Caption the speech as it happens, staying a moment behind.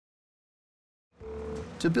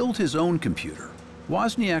To build his own computer,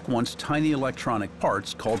 Wozniak wants tiny electronic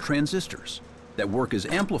parts called transistors that work as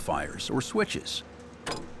amplifiers or switches,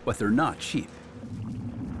 but they're not cheap.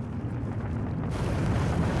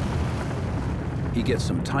 He gets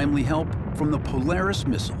some timely help from the Polaris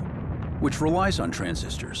missile, which relies on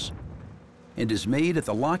transistors, and is made at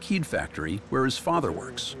the Lockheed factory where his father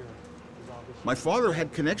works. My father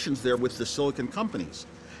had connections there with the silicon companies,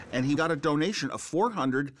 and he got a donation of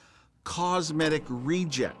 400 cosmetic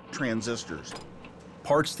reject transistors.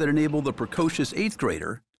 Parts that enable the precocious 8th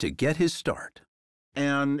grader to get his start.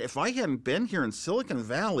 And if I hadn't been here in Silicon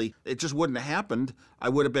Valley, it just wouldn't have happened. I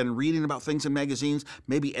would have been reading about things in magazines,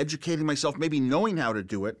 maybe educating myself, maybe knowing how to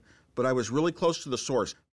do it, but I was really close to the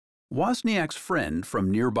source. Wozniak's friend from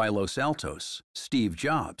nearby Los Altos, Steve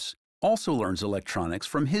Jobs, also learns electronics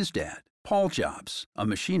from his dad, Paul Jobs, a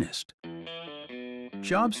machinist.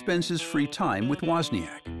 Jobs spends his free time with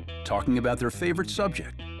Wozniak, talking about their favorite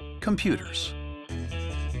subject, computers.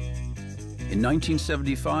 In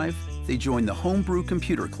 1975, they joined the Homebrew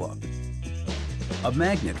Computer Club, a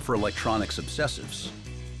magnet for electronics obsessives.